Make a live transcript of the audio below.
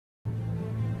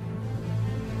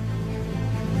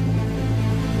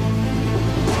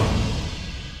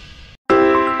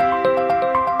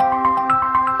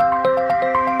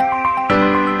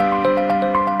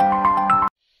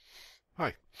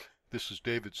This is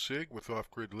David Sigg with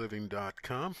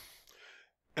offgridliving.com,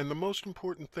 and the most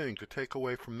important thing to take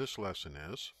away from this lesson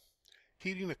is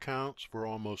heating accounts for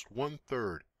almost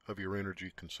 1/3 of your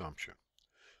energy consumption.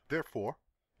 Therefore,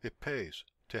 it pays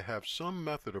to have some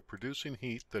method of producing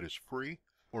heat that is free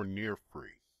or near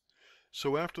free.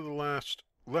 So after the last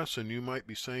lesson, you might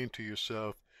be saying to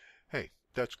yourself, hey,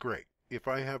 that's great. If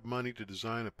I have money to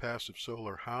design a passive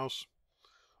solar house,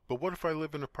 but what if I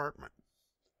live in an apartment?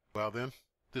 Well then,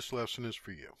 this lesson is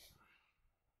for you.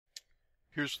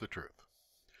 Here's the truth.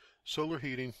 Solar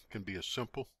heating can be as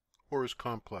simple or as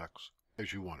complex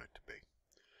as you want it to be.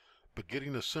 But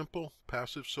getting a simple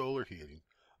passive solar heating,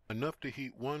 enough to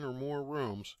heat one or more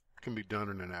rooms, can be done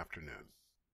in an afternoon.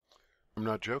 I'm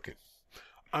not joking.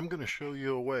 I'm going to show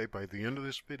you a way by the end of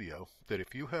this video that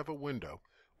if you have a window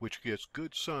which gets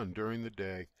good sun during the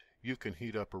day, you can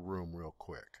heat up a room real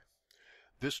quick.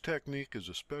 This technique is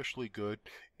especially good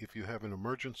if you have an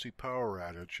emergency power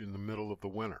outage in the middle of the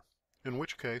winter, in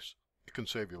which case it can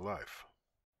save your life.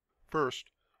 First,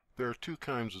 there are two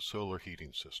kinds of solar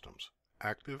heating systems,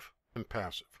 active and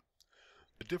passive.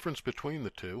 The difference between the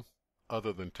two,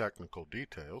 other than technical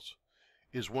details,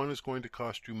 is one is going to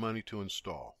cost you money to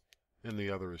install, and the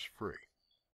other is free.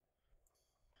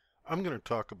 I'm going to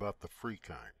talk about the free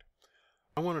kind.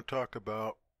 I want to talk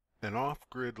about an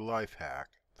off-grid life hack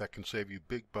that can save you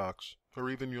big bucks or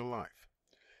even your life.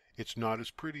 It's not as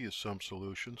pretty as some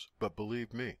solutions, but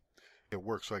believe me, it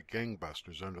works like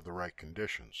gangbusters under the right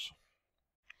conditions.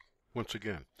 Once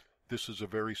again, this is a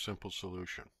very simple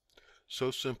solution. So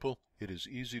simple, it is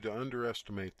easy to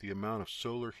underestimate the amount of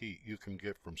solar heat you can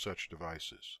get from such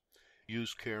devices.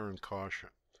 Use care and caution.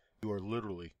 You are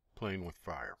literally playing with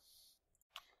fire.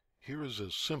 Here is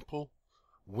a simple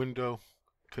window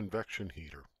convection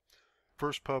heater,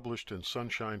 first published in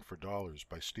Sunshine for Dollars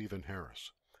by Stephen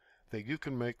Harris, that you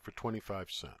can make for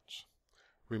 25 cents.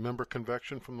 Remember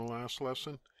convection from the last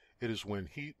lesson? It is when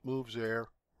heat moves air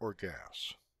or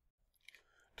gas.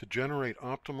 To generate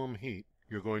optimum heat,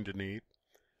 you're going to need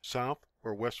south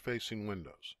or west facing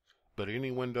windows, but any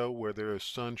window where there is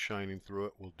sun shining through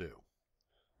it will do.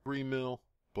 3 mil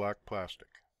black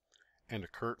plastic, and a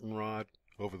curtain rod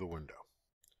over the window.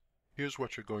 Here's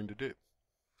what you're going to do.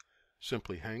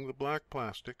 Simply hang the black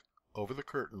plastic over the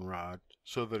curtain rod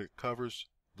so that it covers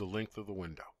the length of the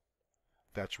window.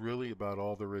 That's really about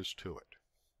all there is to it.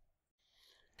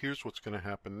 Here's what's going to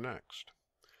happen next.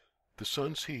 The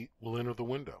sun's heat will enter the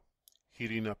window,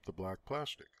 heating up the black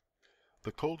plastic.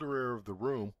 The colder air of the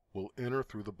room will enter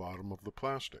through the bottom of the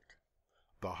plastic.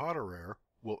 The hotter air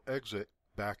will exit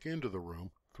back into the room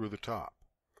through the top.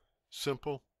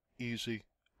 Simple, easy,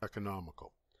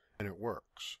 economical, and it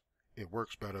works. It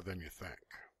works better than you think.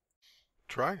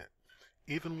 Try it,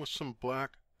 even with some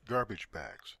black garbage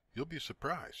bags. You'll be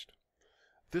surprised.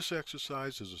 This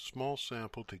exercise is a small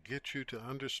sample to get you to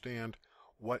understand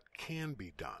what can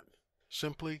be done,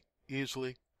 simply,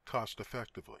 easily,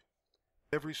 cost-effectively.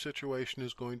 Every situation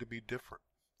is going to be different.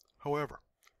 However,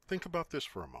 think about this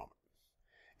for a moment.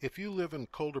 If you live in a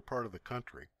colder part of the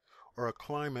country, or a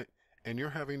climate, and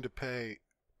you're having to pay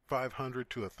 $500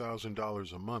 to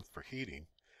 $1,000 a month for heating,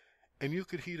 and you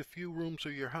could heat a few rooms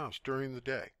of your house during the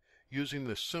day using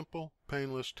this simple,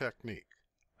 painless technique,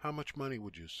 how much money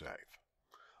would you save?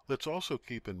 Let's also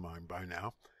keep in mind by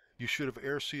now, you should have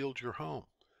air sealed your home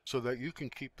so that you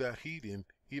can keep that heat in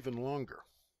even longer.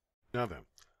 Now then,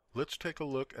 let's take a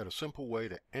look at a simple way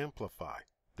to amplify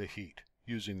the heat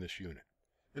using this unit.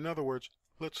 In other words,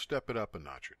 let's step it up a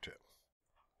notch or two.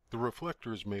 The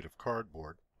reflector is made of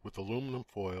cardboard with aluminum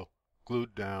foil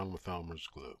glued down with Elmer's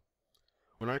glue.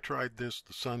 When I tried this,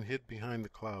 the sun hid behind the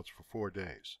clouds for 4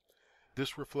 days.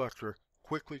 This reflector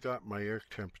quickly got my air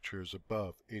temperatures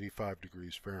above 85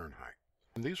 degrees Fahrenheit.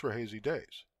 And these were hazy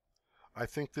days. I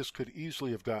think this could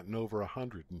easily have gotten over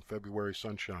 100 in February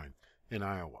sunshine in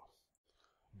Iowa.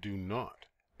 Do not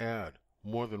add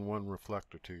more than one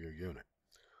reflector to your unit.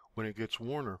 When it gets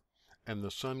warmer and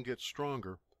the sun gets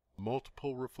stronger,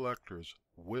 multiple reflectors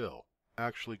will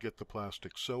actually get the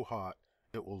plastic so hot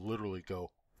it will literally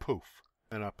go poof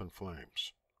and up in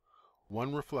flames.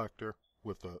 One reflector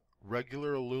with a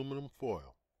regular aluminum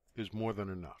foil is more than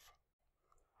enough.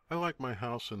 I like my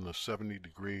house in the 70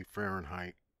 degree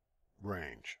Fahrenheit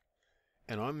range,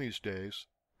 and on these days,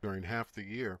 during half the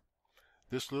year,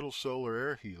 this little solar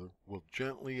air heater will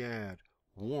gently add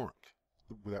warmth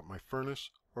that my furnace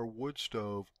or wood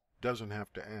stove doesn't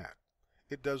have to add.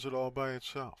 It does it all by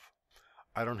itself.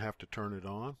 I don't have to turn it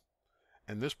on,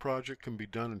 and this project can be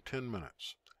done in 10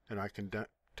 minutes, and I can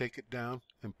take it down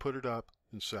and put it up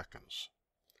in seconds.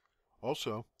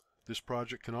 Also, this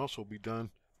project can also be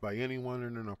done by anyone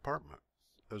in an apartment.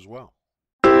 as well.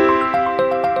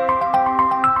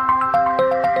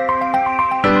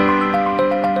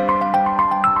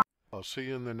 I'll see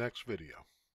you in the next video.